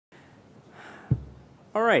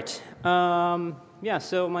All right. Yeah,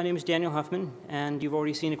 so my name is Daniel Huffman, and you've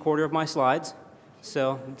already seen a quarter of my slides,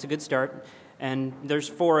 so it's a good start. And there's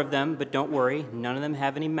 4 of them, but don't worry, none of them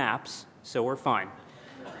have any maps, so we're fine.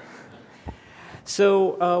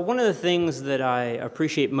 So one of the things that I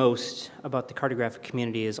appreciate most about the cartographic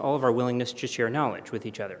community is all of our willingness to share knowledge with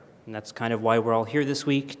each other. And that's kind of why we're all here this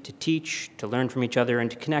week, to teach, to learn from each other,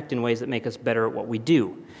 and to connect in ways that make us better at what we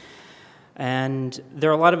do. And there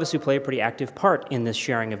are a lot of us who play a pretty active part in this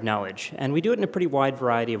sharing of knowledge, and we do it in a pretty wide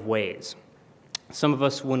variety of ways. Some of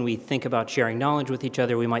us, when we think about sharing knowledge with each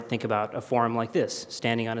other, we might think about a forum like this,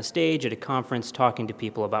 standing on a stage at a conference talking to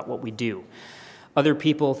people about what we do. Other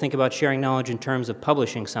people think about sharing knowledge in terms of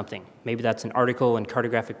publishing something. Maybe that's an article in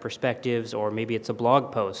Cartographic Perspectives, or maybe it's a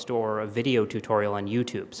blog post or a video tutorial on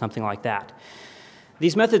YouTube, something like that.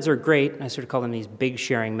 These methods are great. I sort of call them these big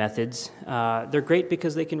sharing methods. They're great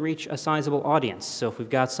because they can reach a sizable audience. So if we've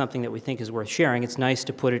got something that we think is worth sharing, it's nice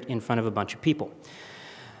to put it in front of a bunch of people.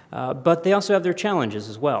 But they also have their challenges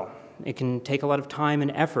as well. It can take a lot of time and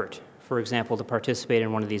effort, for example, to participate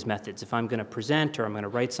in one of these methods. If I'm going to present or I'm going to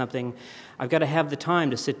write something, I've got to have the time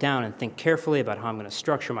to sit down and think carefully about how I'm going to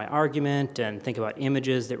structure my argument and think about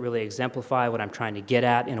images that really exemplify what I'm trying to get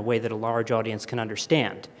at in a way that a large audience can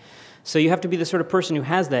understand. So you have to be the sort of person who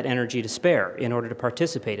has that energy to spare in order to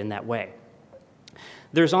participate in that way.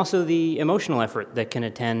 There's also the emotional effort that can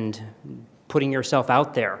attend putting yourself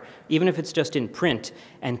out there, even if it's just in print,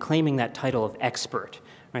 and claiming that title of expert,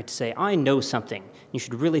 right? To say, I know something. You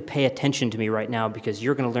should really pay attention to me right now because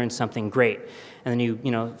you're going to learn something great. And then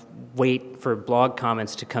you wait for blog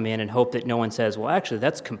comments to come in and hope that no one says, well, actually,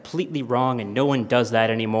 that's completely wrong and no one does that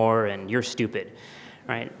anymore and you're stupid,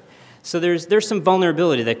 right? So there's some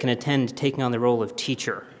vulnerability that can attend taking on the role of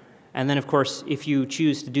teacher. And then, of course, if you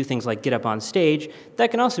choose to do things like get up on stage, that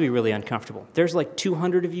can also be really uncomfortable. There's like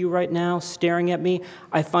 200 of you right now staring at me.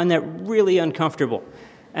 I find that really uncomfortable.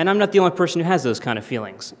 And I'm not the only person who has those kind of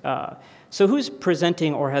feelings. So who's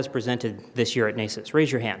presenting or has presented this year at NACES?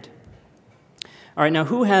 Raise your hand. All right, now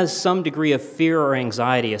who has some degree of fear or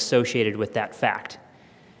anxiety associated with that fact?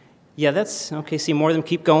 Yeah, that's, okay, see, more of them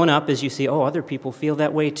keep going up as you see, oh, other people feel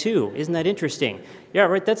that way too. Isn't that interesting? Yeah,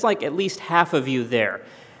 right, that's like at least half of you there.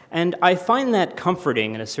 And I find that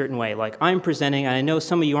comforting in a certain way. Like, I'm presenting, and I know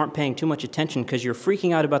some of you aren't paying too much attention because you're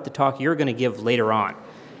freaking out about the talk you're going to give later on.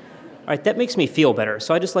 All right, that makes me feel better,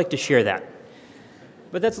 so I just like to share that.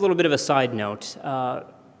 But that's a little bit of a side note.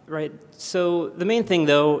 Right, so the main thing,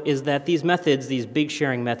 though, is that these methods, these big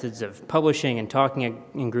sharing methods of publishing and talking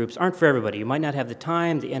in groups aren't for everybody. You might not have the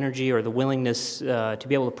time, the energy, or the willingness to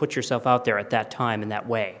be able to put yourself out there at that time in that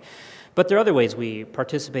way. But there are other ways we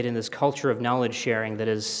participate in this culture of knowledge sharing that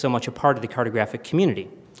is so much a part of the cartographic community.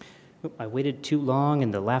 Oop, I waited too long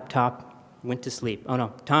and the laptop went to sleep. Oh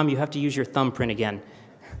no, Tom, you have to use your thumbprint again.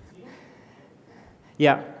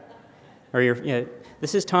 Yeah, yeah.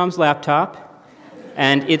 This is Tom's laptop.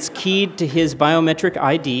 And it's keyed to his biometric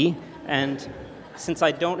ID, and since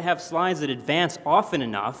I don't have slides that advance often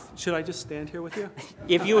enough... Should I just stand here with you?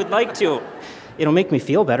 If you would like to. It'll make me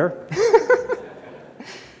feel better.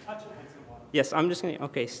 Yes, I'm just going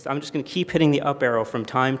to keep hitting the up arrow from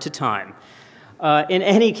time to time. In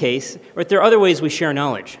any case, right, there are other ways we share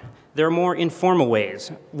knowledge. There are more informal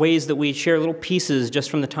ways that we share little pieces just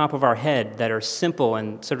from the top of our head that are simple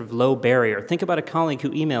and sort of low barrier. Think about a colleague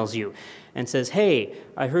who emails you and says, hey,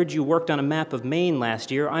 I heard you worked on a map of Maine last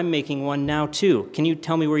year. I'm making one now too. Can you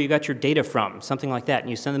tell me where you got your data from? Something like that. And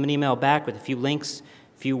you send them an email back with a few links,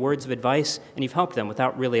 a few words of advice, and you've helped them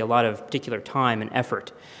without really a lot of particular time and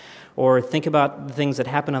effort. Or think about the things that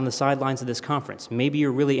happen on the sidelines of this conference. Maybe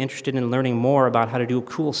you're really interested in learning more about how to do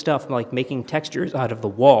cool stuff like making textures out of the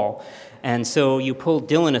wall. And so you pull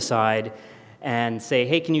Dylan aside and say,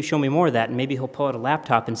 hey, can you show me more of that? And maybe he'll pull out a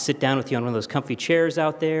laptop and sit down with you on one of those comfy chairs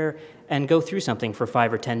out there and go through something for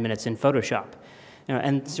 5 or 10 minutes in Photoshop.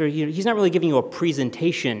 And so he's not really giving you a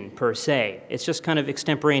presentation per se. It's just kind of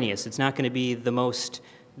extemporaneous. It's not going to be the most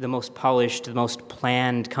polished, the most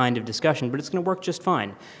planned kind of discussion, but it's going to work just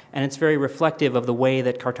fine. And it's very reflective of the way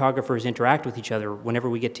that cartographers interact with each other whenever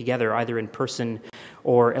we get together, either in person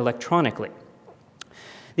or electronically.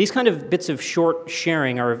 These kind of bits of short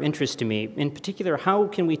sharing are of interest to me. In particular, how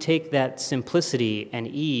can we take that simplicity and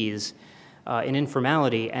ease and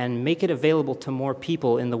informality and make it available to more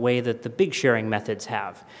people in the way that the big sharing methods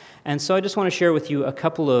have? And so I just want to share with you a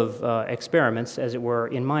couple of experiments, as it were,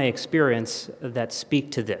 in my experience that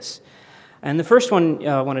speak to this. And the first one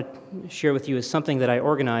I want to share with you is something that I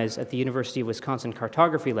organize at the University of Wisconsin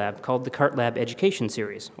Cartography Lab called the Cart Lab Education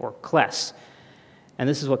Series, or CLES. And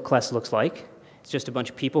this is what CLES looks like. It's just a bunch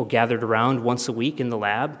of people gathered around once a week in the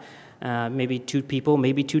lab. maybe 2 people,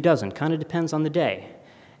 maybe 2 dozen, kind of depends on the day.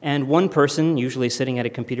 And one person, usually sitting at a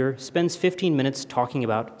computer, spends 15 minutes talking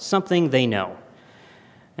about something they know.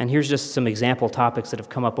 And here's just some example topics that have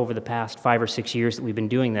come up over the past 5 or 6 years that we've been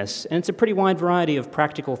doing this. And it's a pretty wide variety of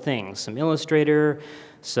practical things, some Illustrator,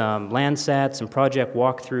 some Landsat, some project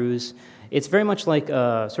walkthroughs. It's very much like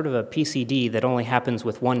sort of a PCD that only happens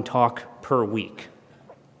with 1 talk per week.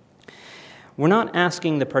 We're not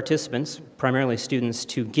asking the participants, primarily students,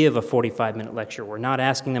 to give a 45-minute lecture. We're not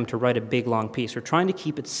asking them to write a big, long piece. We're trying to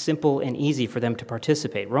keep it simple and easy for them to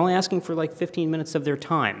participate. We're only asking for like 15 minutes of their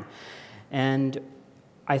time. And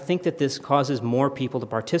I think that this causes more people to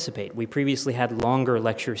participate. We previously had longer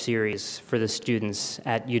lecture series for the students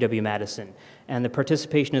at UW-Madison, and the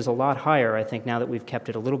participation is a lot higher, I think, now that we've kept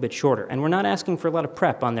it a little bit shorter. And we're not asking for a lot of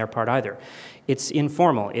prep on their part either. It's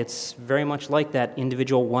informal. It's very much like that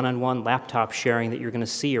individual one-on-one laptop sharing that you're going to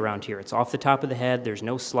see around here. It's off the top of the head. There's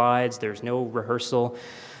no slides. There's no rehearsal.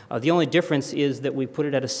 The only difference is that we put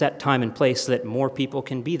it at a set time and place so that more people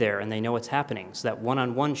can be there and they know what's happening, so that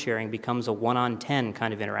one-on-one sharing becomes a 1-on-10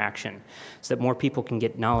 kind of interaction, so that more people can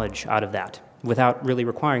get knowledge out of that without really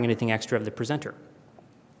requiring anything extra of the presenter.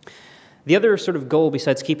 The other sort of goal,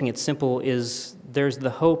 besides keeping it simple, is there's the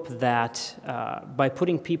hope that by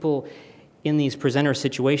putting people in these presenter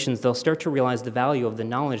situations, they'll start to realize the value of the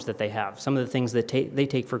knowledge that they have, some of the things that they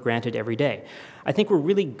take for granted every day. I think we're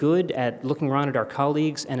really good at looking around at our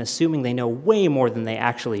colleagues and assuming they know way more than they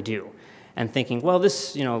actually do, and thinking, well,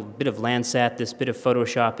 this bit of Landsat, this bit of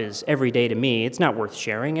Photoshop is every day to me. It's not worth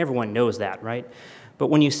sharing. Everyone knows that, right? But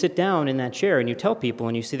when you sit down in that chair and you tell people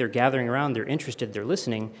and you see they're gathering around, they're interested, they're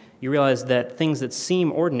listening, you realize that things that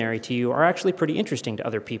seem ordinary to you are actually pretty interesting to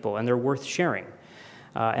other people and they're worth sharing.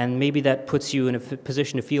 And maybe that puts you in a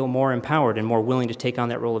position to feel more empowered and more willing to take on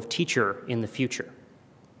that role of teacher in the future.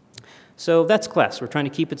 So that's class. We're trying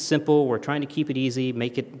to keep it simple. We're trying to keep it easy,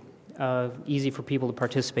 make it easy for people to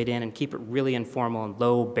participate in, and keep it really informal and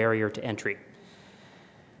low barrier to entry.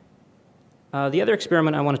 The other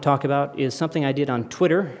experiment I want to talk about is something I did on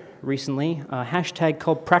Twitter recently, a hashtag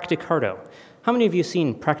called Practicarto. How many of you have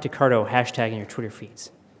seen Practicarto hashtag in your Twitter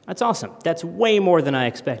feeds? That's awesome. That's way more than I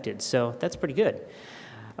expected, so that's pretty good.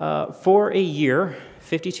 For a year,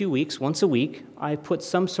 52 weeks, once a week, I put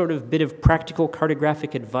some sort of bit of practical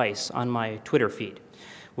cartographic advice on my Twitter feed.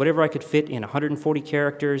 Whatever I could fit in 140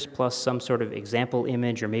 characters plus some sort of example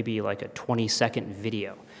image or maybe like a 20-second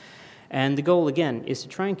video. And the goal, again, is to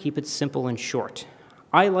try and keep it simple and short.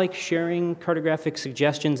 I like sharing cartographic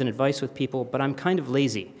suggestions and advice with people, but I'm kind of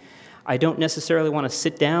lazy. I don't necessarily want to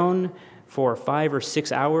sit down for 5 or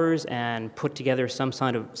 6 hours and put together some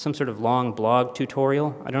sort of long blog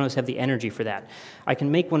tutorial. I don't always have the energy for that. I can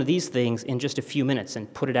make one of these things in just a few minutes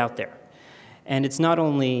and put it out there. And it's not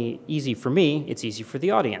only easy for me, it's easy for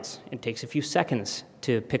the audience. It takes a few seconds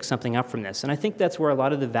to pick something up from this. And I think that's where a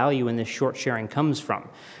lot of the value in this short sharing comes from.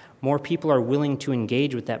 More people are willing to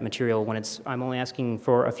engage with that material when I'm only asking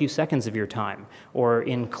for a few seconds of your time, or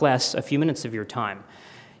in class, a few minutes of your time.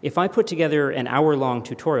 If I put together an hour-long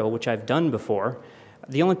tutorial, which I've done before,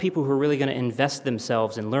 the only people who are really going to invest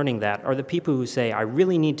themselves in learning that are the people who say, I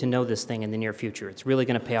really need to know this thing in the near future. It's really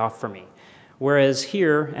going to pay off for me. Whereas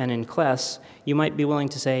here and in class, you might be willing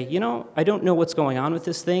to say, I don't know what's going on with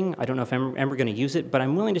this thing. I don't know if I'm ever going to use it, but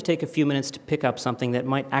I'm willing to take a few minutes to pick up something that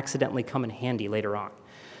might accidentally come in handy later on.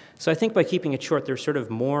 So I think by keeping it short, there's sort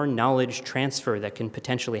of more knowledge transfer that can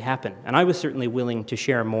potentially happen. And I was certainly willing to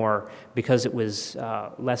share more because it was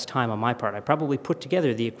less time on my part. I probably put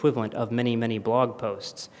together the equivalent of many, many blog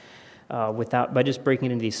posts by just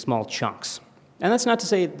breaking it into these small chunks. And that's not to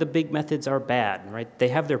say the big methods are bad, right? They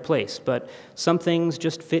have their place, but some things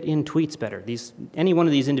just fit in tweets better. Any one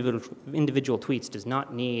of these individual tweets does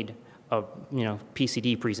not need a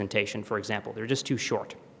PCD presentation, for example. They're just too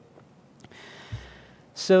short.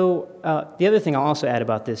 So the other thing I'll also add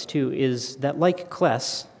about this, too, is that like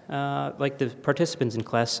class, like the participants in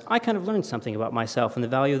class, I kind of learned something about myself and the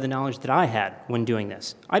value of the knowledge that I had when doing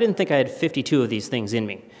this. I didn't think I had 52 of these things in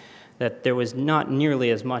me, that there was not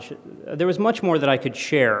nearly as much, there was much more that I could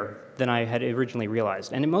share than I had originally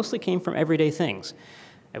realized, and it mostly came from everyday things.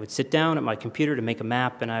 I would sit down at my computer to make a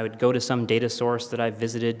map, and I would go to some data source that I've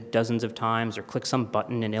visited dozens of times, or click some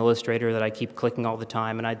button in Illustrator that I keep clicking all the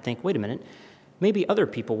time, and I'd think, wait a minute, maybe other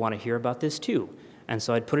people want to hear about this too. And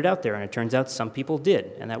so I'd put it out there, and it turns out some people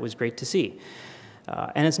did, and that was great to see.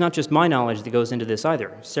 And it's not just my knowledge that goes into this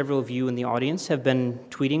either. Several of you in the audience have been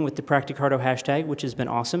tweeting with the Practicarto hashtag, which has been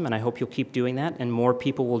awesome, and I hope you'll keep doing that, and more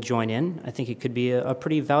people will join in. I think it could be a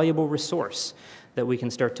pretty valuable resource that we can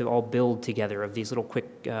start to all build together of these little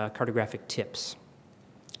quick cartographic tips.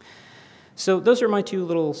 So those are my two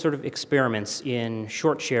little sort of experiments in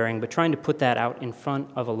short sharing, but trying to put that out in front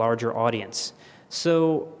of a larger audience.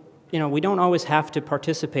 So, we don't always have to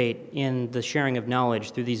participate in the sharing of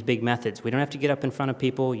knowledge through these big methods. We don't have to get up in front of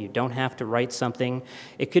people. You don't have to write something.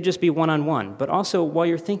 It could just be one-on-one. But also, while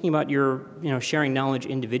you're thinking about your, sharing knowledge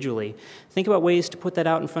individually, think about ways to put that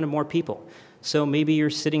out in front of more people. So maybe you're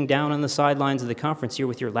sitting down on the sidelines of the conference here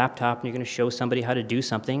with your laptop and you're going to show somebody how to do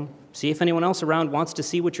something. See if anyone else around wants to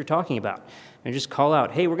see what you're talking about. And just call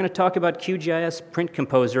out, hey, we're going to talk about QGIS Print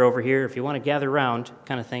Composer over here if you want to gather around,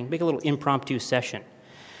 kind of thing. Make a little impromptu session.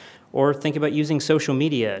 Or think about using social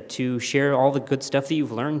media to share all the good stuff that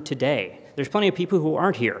you've learned today. There's plenty of people who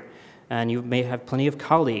aren't here, and you may have plenty of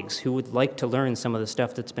colleagues who would like to learn some of the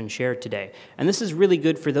stuff that's been shared today. And this is really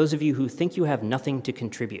good for those of you who think you have nothing to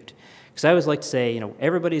contribute. Because I always like to say,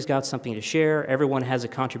 everybody's got something to share, everyone has a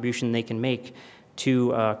contribution they can make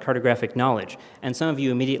to cartographic knowledge. And some of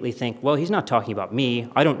you immediately think, well, he's not talking about me,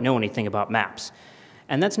 I don't know anything about maps.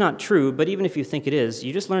 And that's not true, but even if you think it is,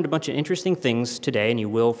 you just learned a bunch of interesting things today, and you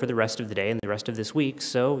will for the rest of the day and the rest of this week.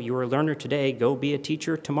 So you're a learner today, go be a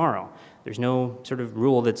teacher tomorrow. There's no sort of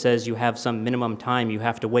rule that says you have some minimum time you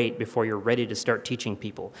have to wait before you're ready to start teaching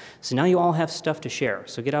people. So now you all have stuff to share,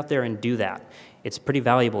 so get out there and do that. It's pretty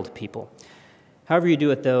valuable to people. However you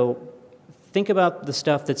do it, though, think about the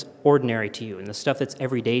stuff that's ordinary to you and the stuff that's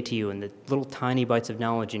everyday to you and the little tiny bites of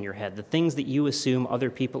knowledge in your head, the things that you assume other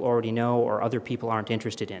people already know or other people aren't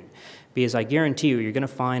interested in. Because I guarantee you, you're going to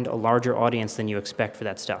find a larger audience than you expect for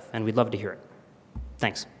that stuff, and we'd love to hear it.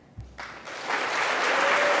 Thanks.